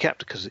the voice he kept.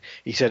 Because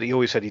he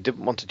always said he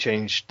didn't want to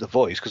change the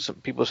voice because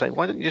people were saying,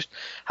 why don't you just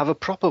have a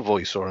proper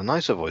voice or a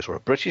nicer voice or a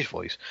British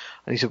voice?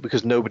 And he said,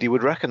 because nobody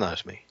would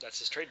recognize me. That's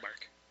his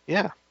trademark.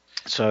 Yeah.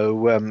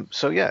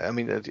 So yeah, I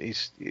mean,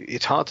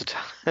 it's hard to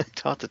tell.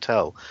 It's hard to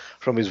tell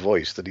from his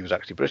voice that he was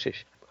actually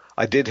British.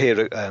 I did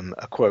hear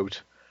a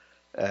quote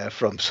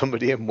from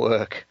somebody in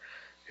work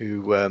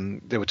who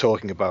they were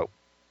talking about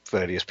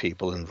various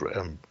people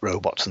and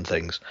robots and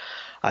things,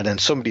 and then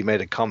somebody made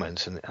a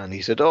comment and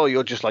he said, "Oh,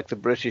 you're just like the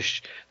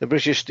British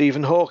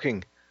Stephen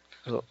Hawking."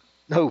 I thought,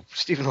 no,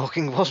 Stephen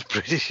Hawking was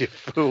British, you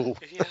fool.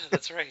 Yeah,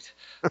 that's right.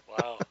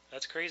 Wow,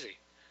 that's crazy.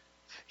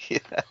 Yeah.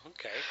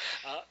 Okay.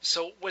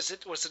 So was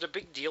it a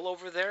big deal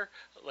over there?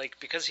 Like,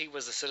 because he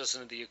was a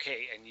citizen of the UK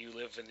and you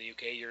live in the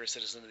UK, you're a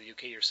citizen of the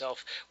UK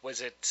yourself.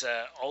 Was it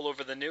all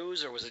over the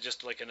news, or was it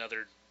just like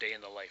another day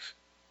in the life?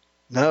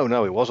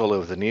 No, it was all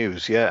over the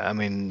news. Yeah, I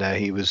mean,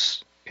 he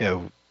was,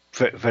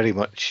 very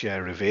much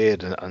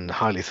revered and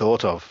highly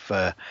thought of,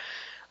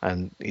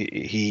 and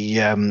he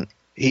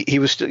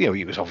was still,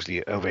 he was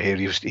obviously over here.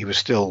 He was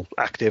still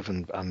active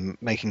and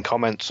making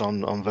comments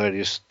on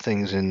various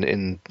things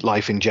in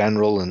life in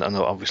general, and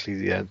obviously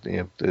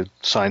the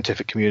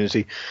scientific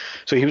community.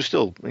 So he was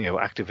still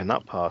active in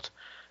that part.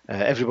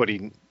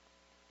 Everybody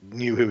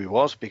knew who he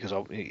was because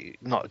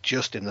not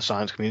just in the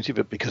science community,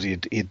 but because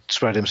he'd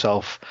spread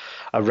himself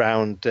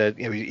around.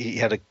 He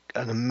had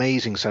an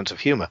amazing sense of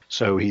humor.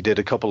 So he did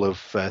a couple of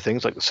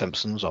things like The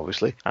Simpsons,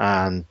 obviously,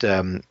 and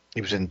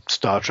he was in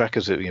Star Trek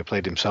as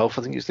played himself.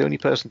 I think he's the only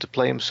person to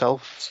play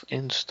himself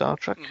in Star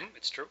Trek. Mm-hmm,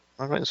 it's true.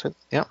 All right, so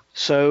yeah.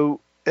 So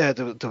there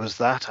was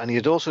that, and he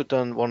had also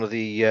done one of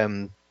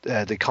the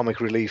comic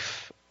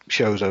relief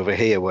shows over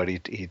here where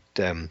he'd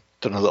done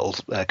a little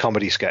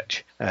comedy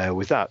sketch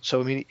with that. So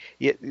I mean,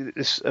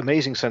 this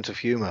amazing sense of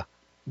humor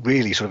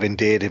really sort of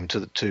endeared him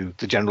to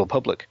the general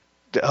public.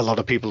 A lot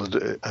of people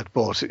had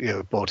bought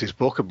his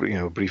book, A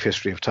Brief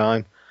History of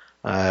Time.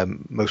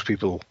 Most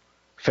people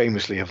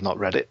famously have not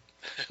read it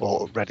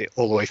or read it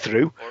all the way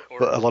through,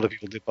 but a lot of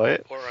people did buy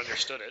it or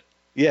understood it.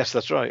 Yes,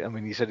 that's right. I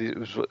mean, he said it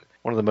was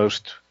one of the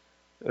most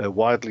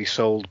widely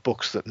sold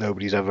books that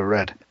nobody's ever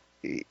read.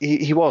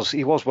 He was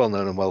well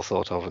known and well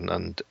thought of,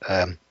 and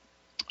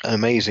an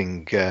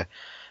amazing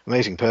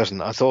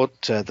person. I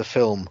thought the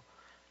film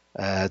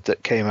that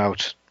came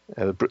out,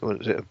 what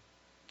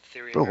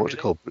was it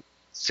called?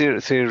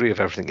 Theory of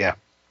Everything. Yeah,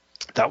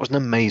 that was an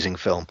amazing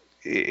film.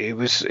 It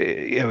was,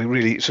 it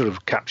really sort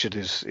of captured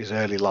his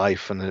early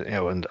life and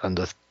and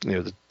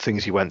the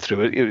things he went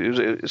through.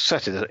 It was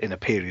set in a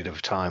period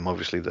of time,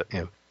 obviously,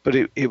 that but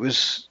it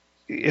was.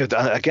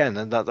 Again,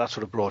 and that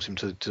sort of brought him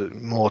to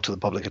more to the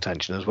public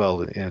attention as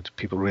well.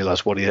 People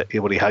realised what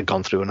he had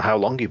gone through and how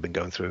long he'd been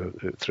going through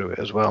it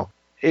as well.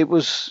 It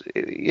was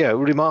a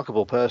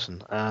remarkable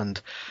person, and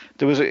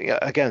there was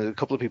a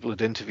couple of people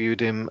had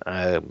interviewed him.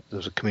 There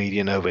was a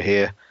comedian over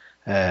here,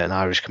 an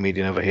Irish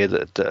comedian over here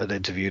that had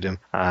interviewed him,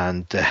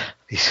 and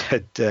he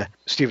said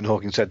Stephen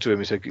Hawking said to him,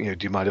 he said, do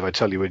you mind if I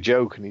tell you a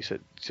joke? And he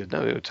said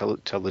no,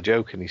 tell the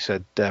joke. And he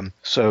said, an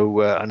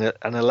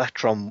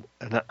electron,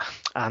 I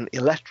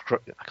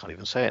can't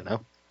even say it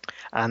now.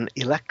 An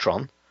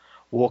electron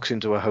walks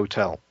into a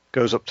hotel,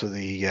 goes up to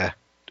the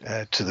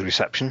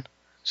reception.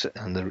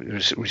 And the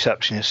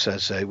receptionist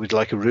says, would you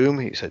like a room?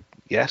 He said,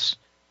 yes.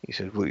 He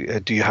said,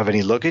 do you have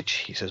any luggage?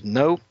 He says,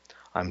 no,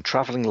 I'm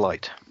travelling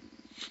light.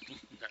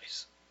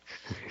 Nice.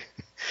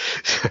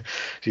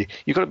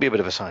 You've got to be a bit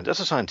of a scientist.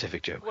 That's a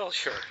scientific joke. Well,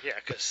 sure, yeah,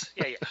 because,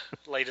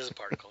 light is a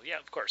particle. Yeah,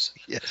 of course.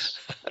 Yes.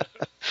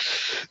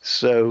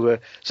 So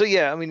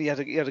yeah, I mean, he had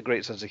a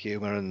great sense of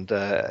humour, and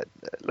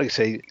like I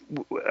say,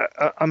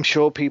 I'm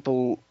sure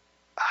people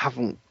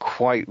haven't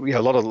quite,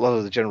 a lot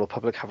of the general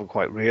public haven't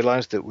quite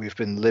realised that we've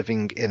been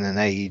living in an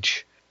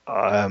age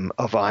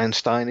of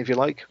Einstein, if you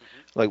like.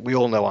 Mm-hmm. Like, we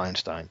all know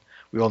Einstein.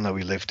 We all know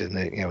he lived in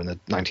the in the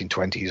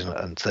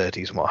 1920s and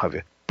 30s and what have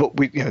you. But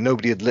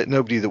nobody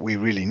that we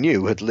really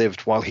knew had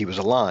lived while he was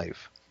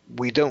alive.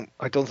 I don't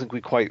think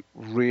we quite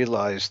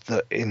realised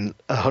that in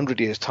 100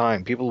 years'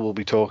 time, people will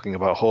be talking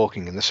about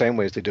Hawking in the same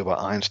way as they do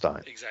about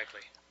Einstein. Exactly.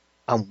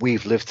 And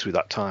we've lived through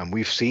that time.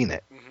 We've seen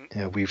it.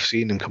 Mm-hmm. We've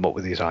seen him come up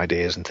with these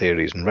ideas and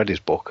theories and read his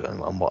book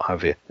and what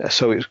have you.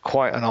 So it's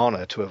quite an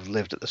honour to have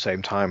lived at the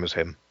same time as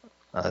him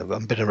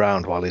and been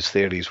around while his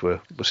theories were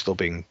still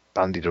being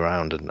bandied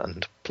around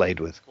and played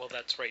with. Well,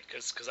 that's right,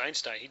 because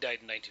Einstein, he died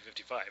in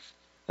 1955.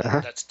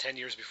 Uh-huh. That's 10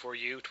 years before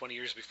you, 20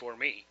 years before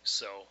me.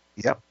 So.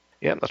 Yep.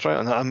 Yeah, that's right.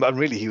 And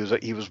really, he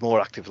was more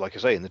active, like I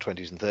say, in the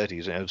 20s and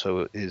 30s.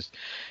 So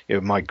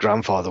my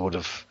grandfather would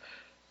have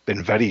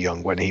been very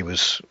young when he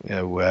was,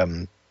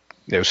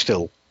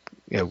 still,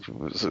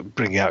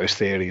 bringing out his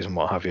theories and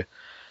what have you.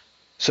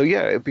 So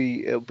yeah,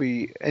 it'll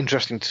be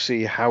interesting to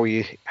see how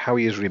he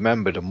is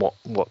remembered and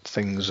what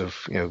things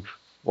of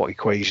what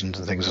equations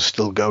and things are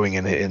still going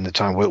in the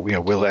time.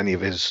 Will any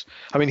of his?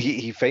 I mean,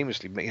 he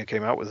famously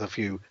came out with a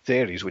few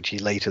theories which he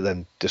later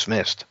then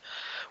dismissed,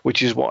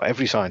 which is what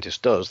every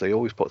scientist does. They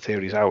always put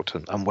theories out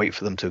and wait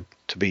for them to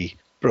be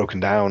broken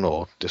down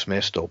or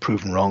dismissed or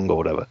proven wrong or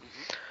whatever.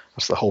 Mm-hmm.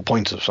 That's the whole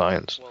point of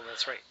science. Well,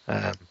 that's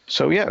right.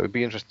 So yeah, it would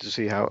be interesting to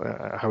see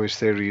how his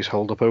theories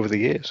hold up over the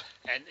years.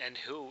 And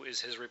who is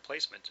his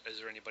replacement? Is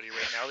there anybody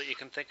right now that you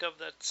can think of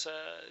that's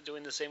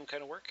doing the same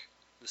kind of work,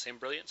 the same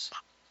brilliance?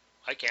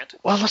 I can't.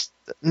 Well,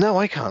 no,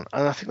 I can't,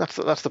 and I think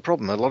that's the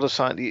problem. A lot of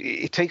science,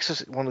 it takes us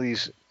one of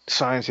these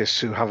scientists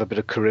who have a bit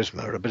of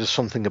charisma or a bit of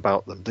something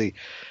about them.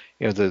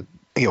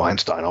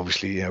 Einstein,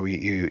 obviously,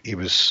 he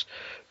was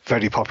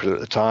very popular at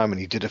the time,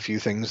 and he did a few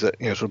things that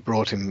sort of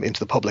brought him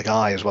into the public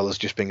eye as well as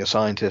just being a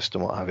scientist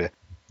and what have you.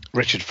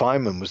 Richard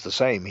Feynman was the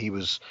same.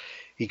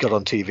 He got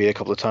on TV a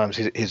couple of times.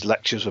 His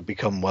lectures have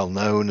become well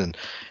known, and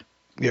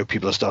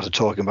people have started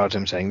talking about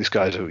him, saying this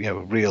guy's a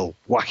real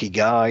wacky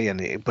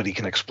guy, but he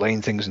can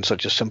explain things in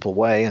such a simple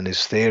way, and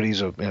his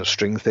theories of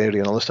string theory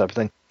and all this type of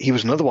thing. He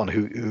was another one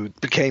who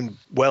became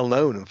well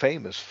known and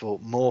famous for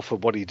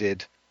what he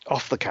did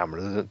off the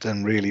camera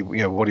than really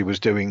what he was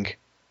doing.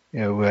 He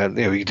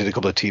did a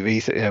couple of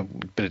bit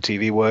of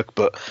TV work,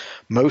 but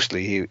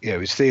mostly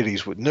his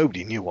theories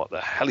nobody knew what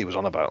the hell he was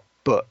on about.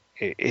 But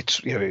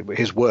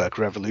his work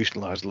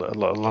revolutionized a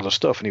lot of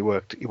stuff, and he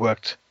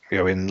worked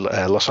in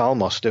Los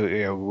Alamos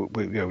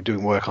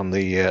doing work on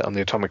the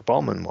atomic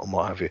bomb and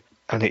what have you.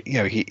 And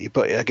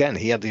but again,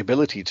 he had the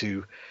ability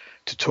to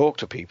talk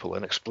to people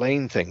and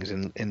explain things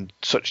in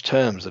such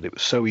terms that it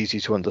was so easy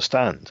to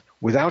understand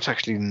without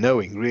actually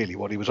knowing really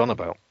what he was on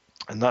about.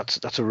 And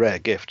that's a rare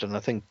gift. And I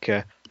think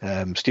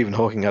Stephen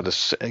Hawking had a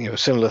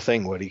similar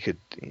thing where he could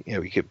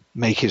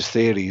make his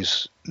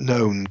theories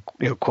known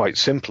quite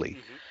simply.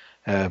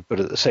 Mm-hmm. But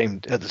at the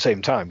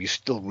same time, you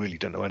still really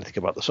don't know anything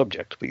about the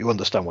subject, but you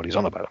understand what he's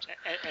on about.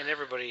 And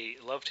everybody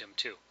loved him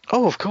too.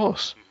 Oh, of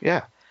course, mm-hmm.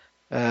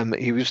 Yeah.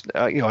 He was.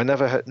 I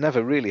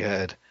never really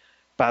heard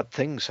bad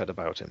things said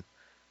about him.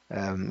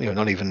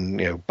 Not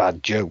even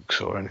bad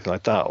jokes or anything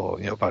like that,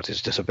 or about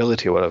his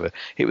disability or whatever.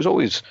 He was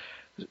always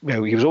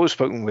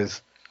spoken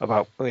with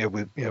about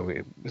with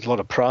a lot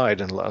of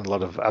pride and a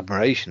lot of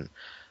admiration.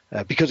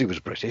 Because he was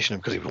British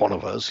and because he was one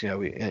of us,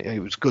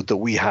 it was good that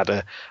we had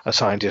a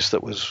scientist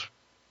that was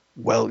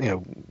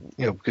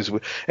because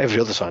every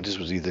other scientist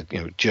was either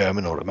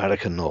German or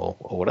American or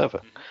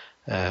whatever.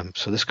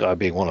 So this guy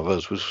being one of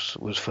us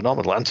was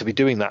phenomenal, and to be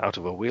doing that out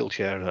of a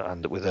wheelchair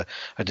and with a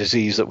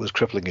disease that was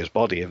crippling his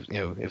body,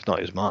 if not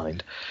his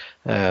mind,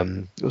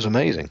 it was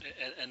amazing.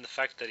 And the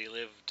fact that he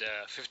lived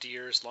 50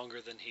 years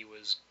longer than he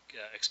was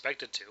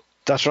expected to.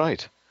 That's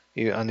right.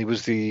 He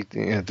was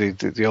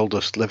the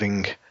oldest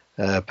living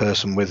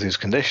person with his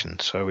condition.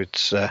 So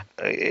it's and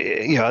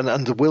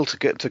the will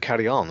to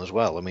carry on as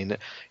well. I mean,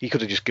 he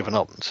could have just given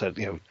up and said,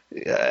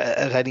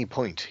 at any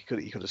point he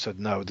could have said,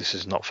 no, this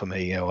is not for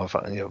me.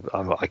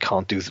 I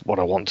can't do what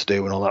I want to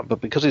do and all that.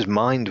 But because his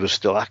mind was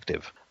still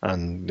active,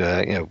 and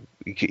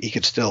he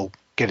could still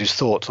get his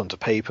thoughts onto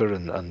paper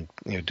and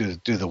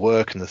do the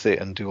work and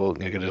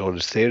get all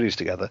his theories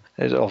together.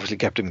 It obviously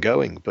kept him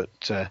going.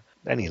 But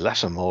any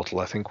lesser mortal,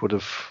 I think, would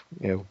have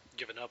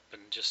given up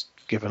and just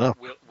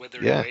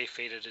withered away,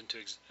 faded into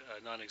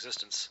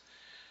non-existence.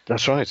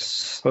 That's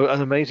right. Well,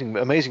 and amazing.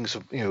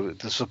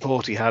 The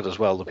support he had as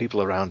well. The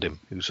people around him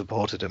who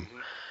supported him.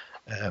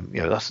 Mm-hmm.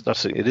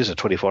 It is a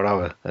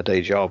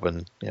 24-hour-a-day job,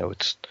 and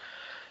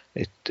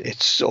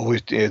it's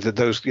always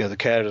those the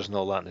carers and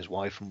all that, and his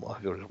wife and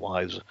his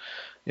wives.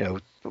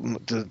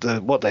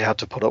 What they had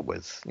to put up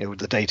with.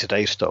 The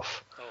day-to-day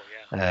stuff. Oh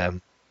yeah.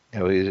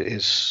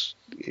 Is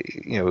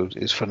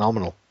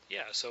phenomenal.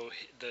 Yeah. So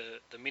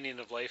the meaning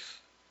of life,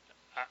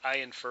 I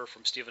infer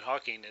from Stephen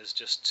Hawking, is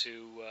just to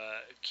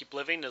keep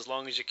living as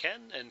long as you can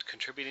and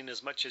contributing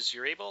as much as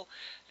you're able,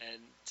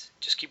 and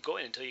just keep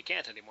going until you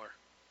can't anymore.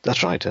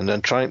 That's right, and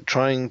then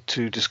trying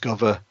to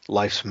discover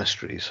life's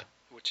mysteries.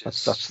 Which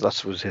is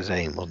that was his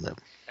aim, wasn't it?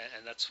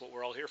 And that's what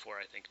we're all here for,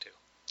 I think, too.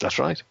 That's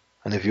right.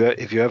 And if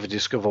you ever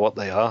discover what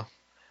they are,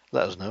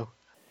 let us know.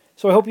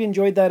 So I hope you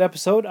enjoyed that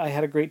episode. I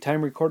had a great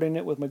time recording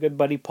it with my good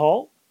buddy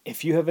Paul.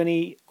 If you have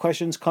any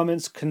questions,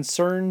 comments,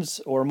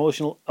 concerns, or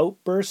emotional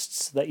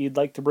outbursts that you'd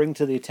like to bring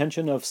to the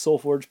attention of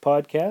Soulforge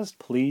Podcast,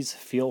 please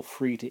feel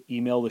free to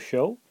email the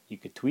show. You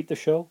could tweet the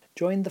show,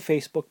 join the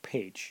Facebook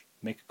page,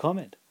 make a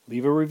comment,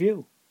 leave a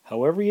review.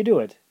 However you do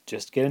it,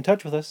 just get in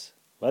touch with us.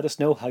 Let us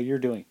know how you're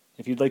doing.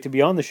 If you'd like to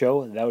be on the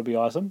show, that would be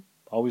awesome.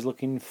 Always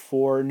looking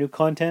for new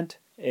content.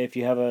 If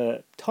you have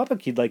a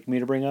topic you'd like me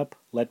to bring up,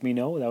 let me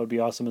know. That would be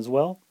awesome as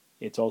well.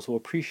 It's also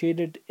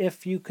appreciated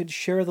if you could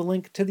share the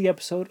link to the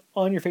episode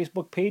on your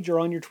Facebook page or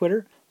on your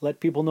Twitter.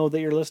 Let people know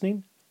that you're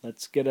listening.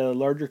 Let's get a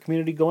larger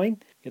community going,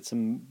 get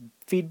some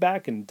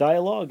feedback and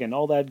dialogue and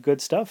all that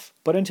good stuff.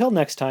 But until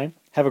next time,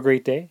 have a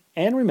great day.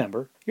 And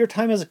remember, your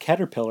time as a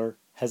caterpillar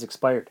has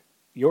expired.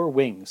 Your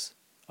wings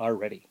are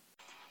ready.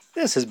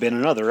 This has been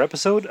another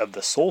episode of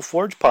the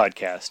Soulforge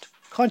Podcast.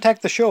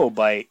 Contact the show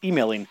by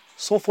emailing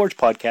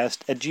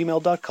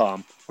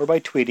soulforgepodcast@gmail.com or by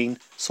tweeting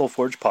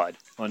soulforgepod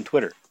on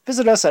Twitter.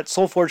 Visit us at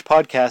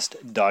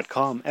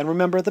soulforgepodcast.com, and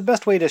remember, the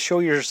best way to show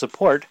your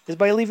support is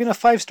by leaving a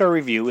 5-star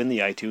review in the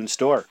iTunes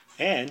Store.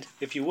 And,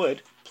 if you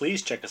would,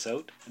 please check us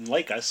out and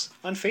like us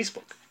on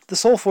Facebook. The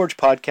Soulforge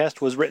Podcast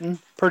was written,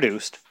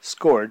 produced,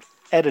 scored,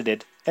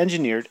 edited,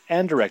 engineered,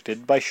 and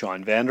directed by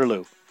Sean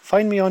Vanderloo.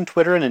 Find me on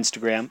Twitter and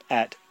Instagram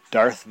at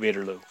Darth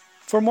Vaderloo.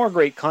 For more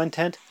great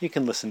content, you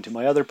can listen to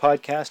my other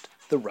podcast,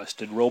 The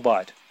Rusted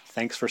Robot.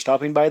 Thanks for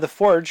stopping by the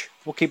Forge.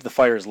 We'll keep the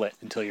fires lit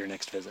until your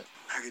next visit.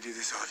 I could do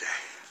this all day.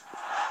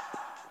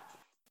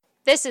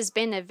 This has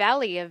been a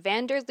Valley of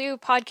Vanderloo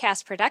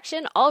podcast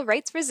production, all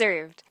rights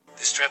reserved.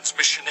 This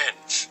transmission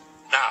ends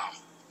now.